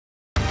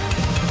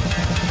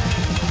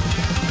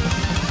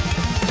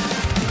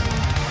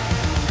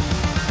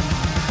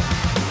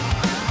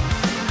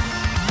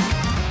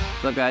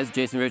up, guys?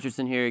 Jason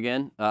Richardson here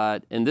again.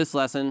 In this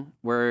lesson,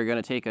 we're going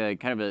to take a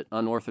kind of an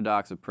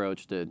unorthodox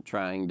approach to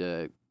trying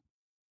to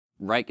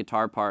write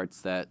guitar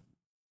parts that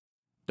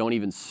don't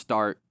even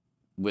start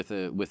with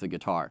a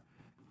guitar.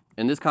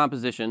 In this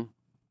composition,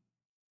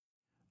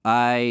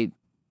 the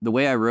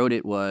way I wrote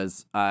it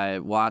was I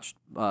watched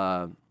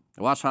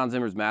Hans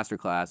Zimmer's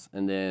masterclass,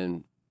 and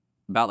then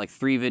about like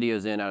 3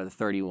 videos in out of the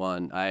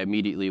 31, I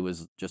immediately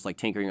was just like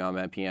tinkering on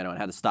my piano and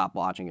had to stop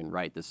watching and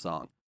write this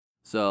song.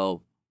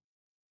 So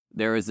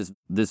there was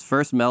this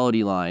first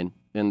melody line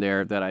in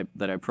there that I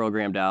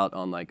programmed out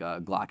on like a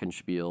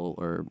glockenspiel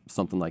or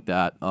something like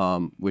that,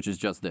 which is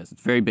just this.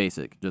 It's very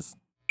basic. Just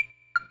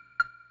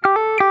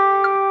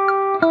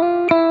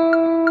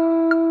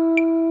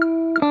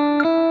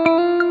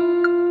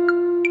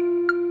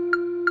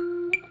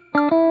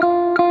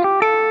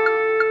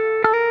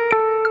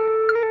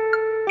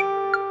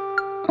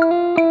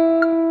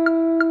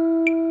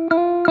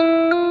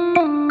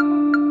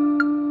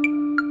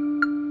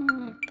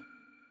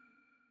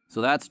so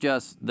that's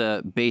just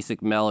the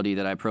basic melody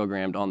that I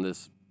programmed on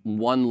this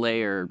one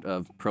layer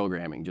of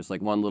programming, just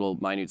like one little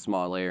minute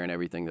small layer and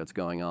everything that's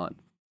going on.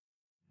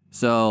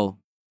 So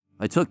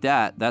I took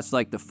that's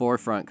like the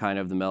forefront kind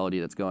of the melody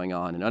that's going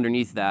on, and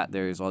underneath that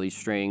there's all these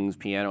strings,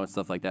 piano and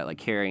stuff like that, like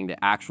carrying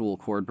the actual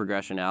chord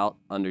progression out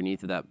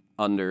underneath of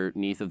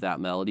that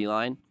melody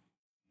line.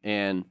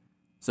 And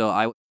so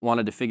I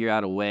wanted to figure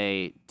out a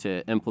way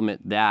to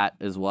implement that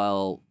as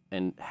well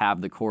and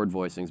have the chord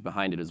voicings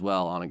behind it as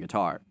well on a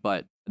guitar.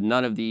 But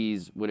none of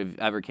these would have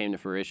ever came to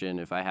fruition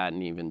if I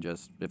hadn't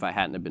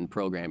have been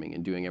programming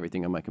and doing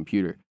everything on my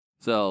computer.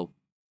 So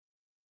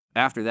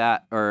after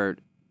that, or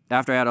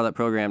after I had all that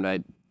programmed,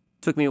 it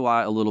took me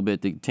a little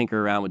bit to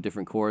tinker around with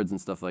different chords and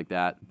stuff like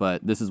that.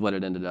 But this is what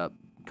it ended up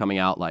coming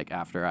out like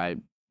after I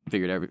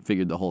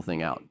figured the whole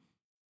thing out.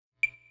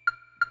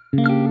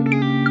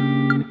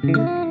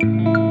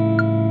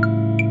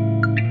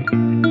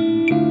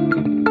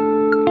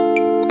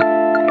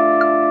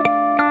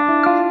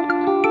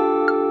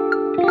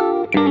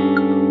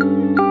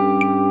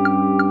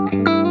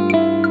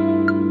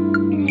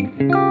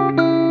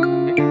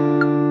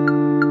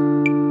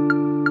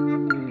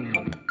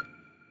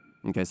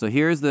 Okay, so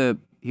here's the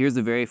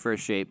very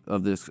first shape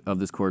of this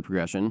chord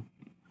progression,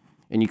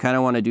 and you kind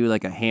of want to do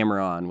like a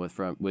hammer-on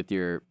with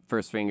your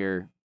first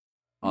finger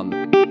on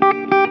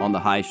the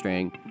high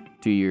string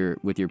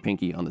with your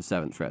pinky on the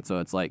 7th fret. So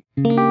it's like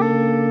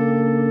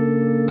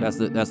that's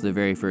the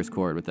very first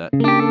chord with that.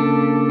 Then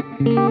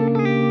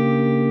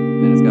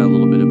it's got a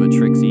little bit of a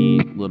tricksy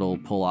little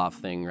pull-off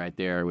thing right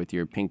there with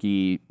your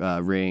pinky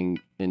ring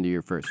into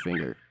your first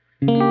finger.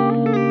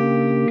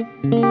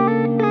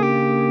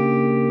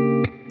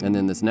 And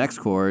then this next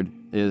chord,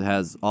 it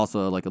has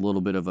also like a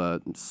little bit of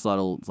a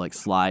subtle like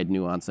slide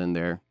nuance in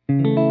there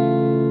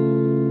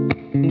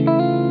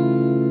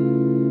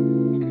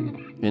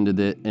into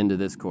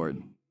this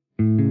chord.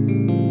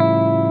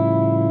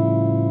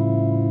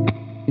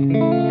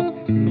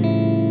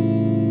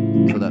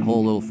 So that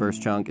whole little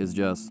first chunk is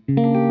just,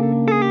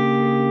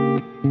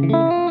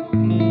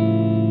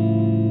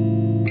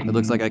 it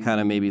looks like I kind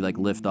of maybe like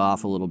lift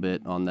off a little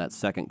bit on that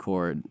second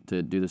chord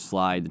to do the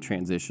slide, the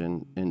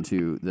transition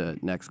into the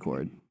next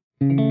chord.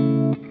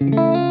 And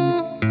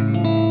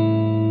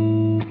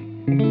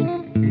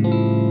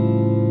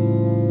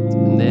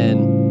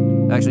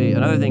then, actually,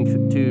 another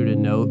thing to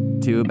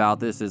note too about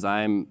this is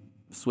I'm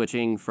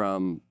switching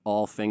from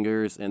all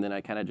fingers, and then I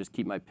kind of just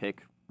keep my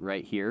pick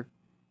right here.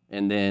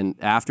 And then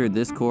after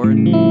this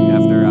chord,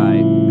 after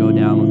I go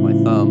down with my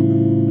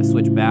thumb, I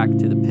switch back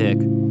to the pick,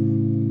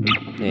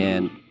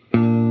 and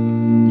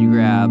you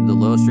grab the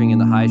low string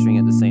and the high string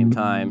at the same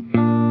time,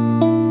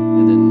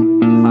 and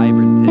then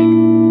hybrid pick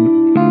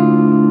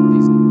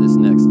this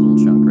next little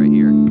chunk right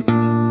here.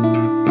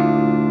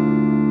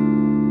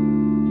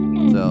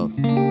 So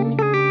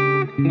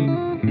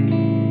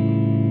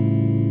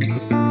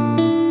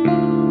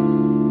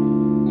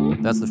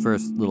that's the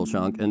first little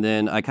chunk, and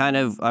then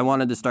I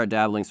wanted to start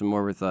dabbling some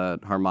more with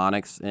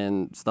harmonics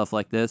and stuff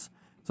like this.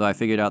 So I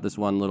figured out this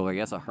one little, I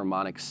guess, a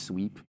harmonic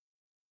sweep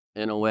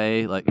in a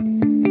way, like.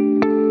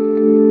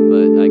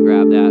 But I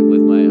grabbed that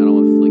with my, I don't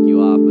want to flick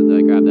you off, but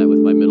I grabbed that with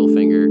my middle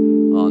finger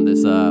on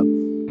this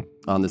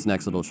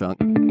next little chunk.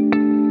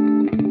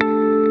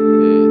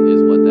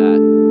 Is what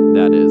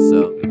that is.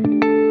 So you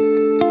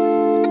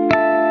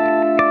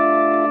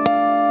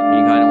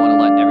kind of want to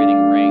let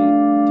everything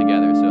ring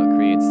together, so it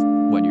creates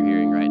what you're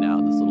hearing right now,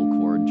 this little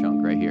chord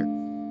chunk right here.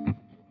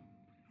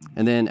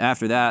 And then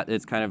after that,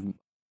 it's kind of,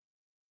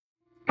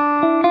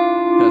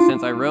 because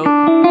since I wrote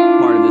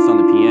part of this on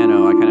the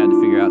piano, I kind of had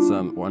to figure out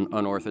some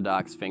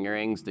unorthodox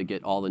fingerings to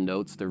get all the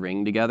notes to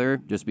ring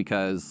together, just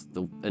because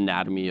the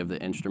anatomy of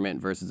the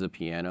instrument versus a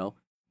piano,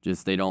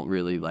 they don't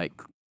really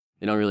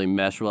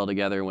mesh well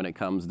together when it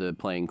comes to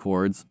playing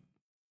chords.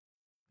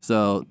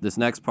 So this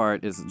next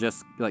part is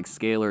just like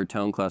scalar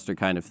tone cluster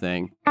kind of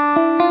thing.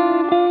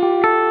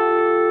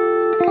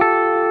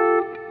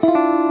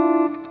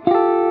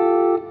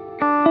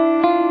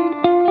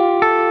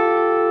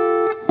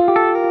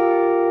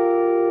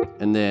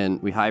 And then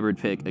we we hybrid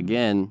pick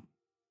again,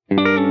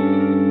 again,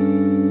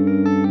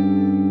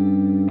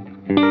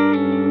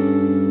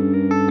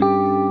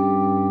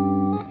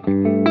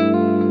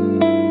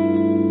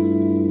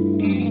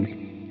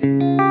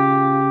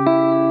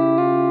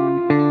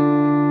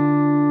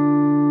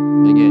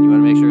 you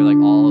want to make sure like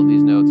all of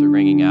these notes are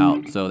ringing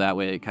out, so that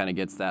way it kind of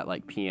gets that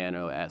like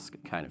piano-esque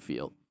kind of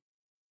feel.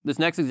 This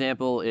next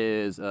example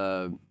is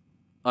an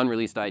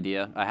unreleased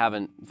idea. I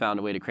haven't found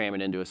a way to cram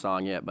it into a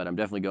song yet, but I'm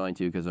definitely going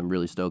to because I'm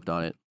really stoked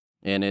on it.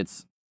 And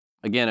it's,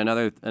 again,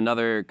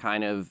 another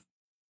kind of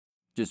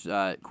just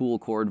cool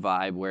chord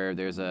vibe where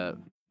there's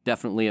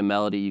definitely a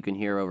melody you can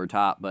hear over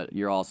top, but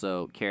you're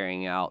also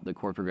carrying out the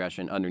chord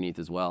progression underneath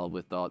as well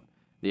with the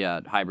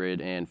hybrid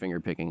and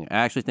finger picking. I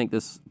actually think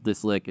this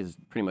lick is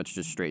pretty much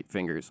just straight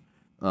fingers.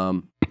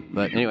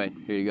 But anyway,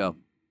 here you go.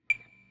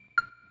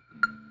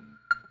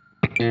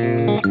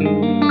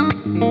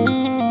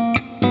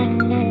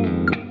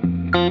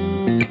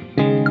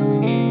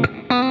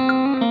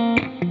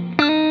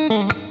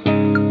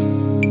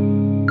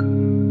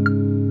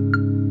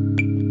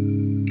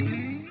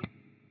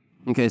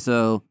 Okay,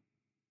 so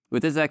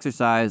with this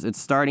exercise,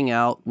 it's starting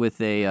out with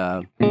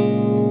a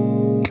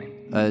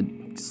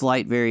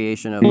slight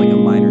variation of like a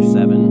minor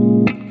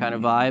 7 kind of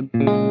vibe,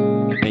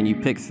 and you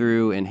pick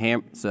through and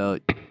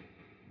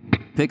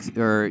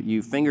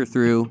you finger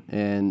through,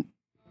 and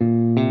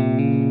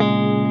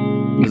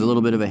there's a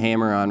little bit of a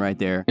hammer on right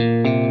there.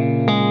 And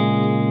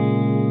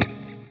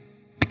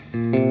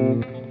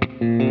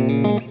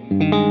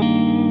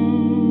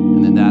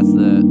then that's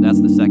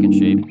the second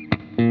shape.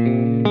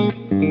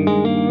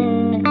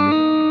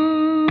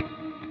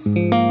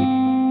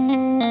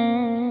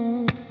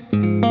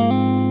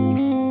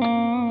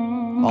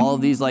 All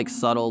of these like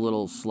subtle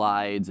little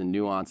slides and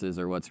nuances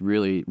are what's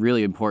really,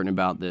 really important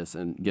about this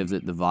and gives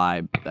it the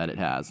vibe that it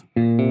has.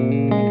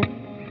 And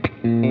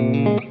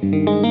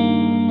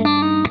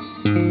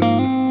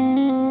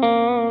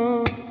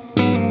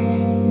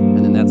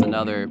then that's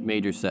another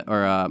major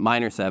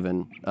minor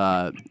 7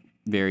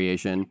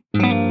 variation.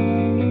 You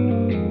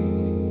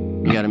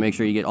got to make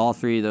sure you get all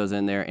 3 of those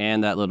in there,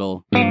 and that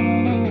little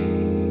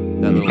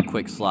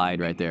quick slide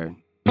right there.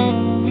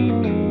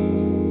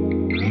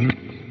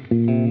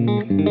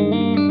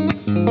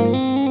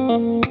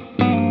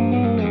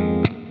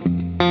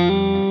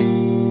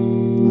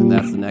 And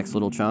that's the next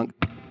little chunk.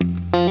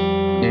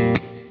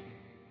 And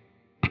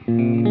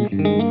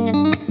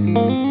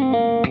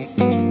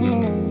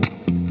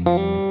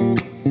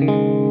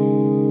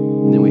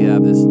then we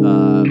have this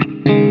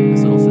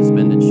little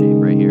suspended shape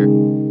right here.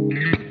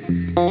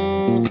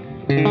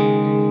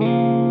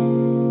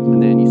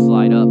 And then you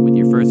slide up with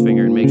your first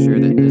finger and make sure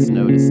that this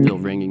note is still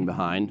ringing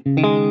behind.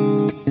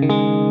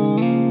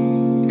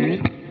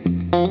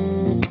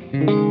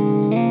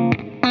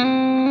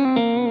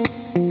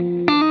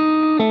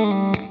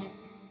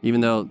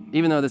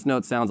 Even though this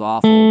note sounds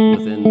awful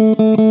within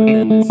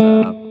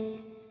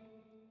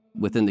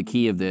the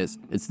key of this,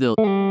 it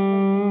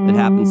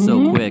happens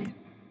so quick.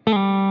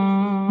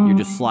 You're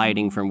just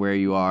sliding from where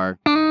you are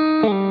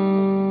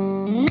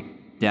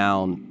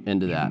down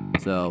into that.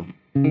 So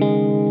and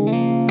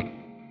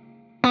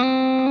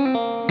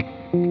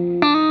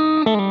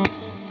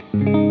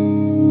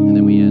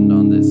then we end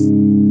on this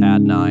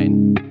add 9.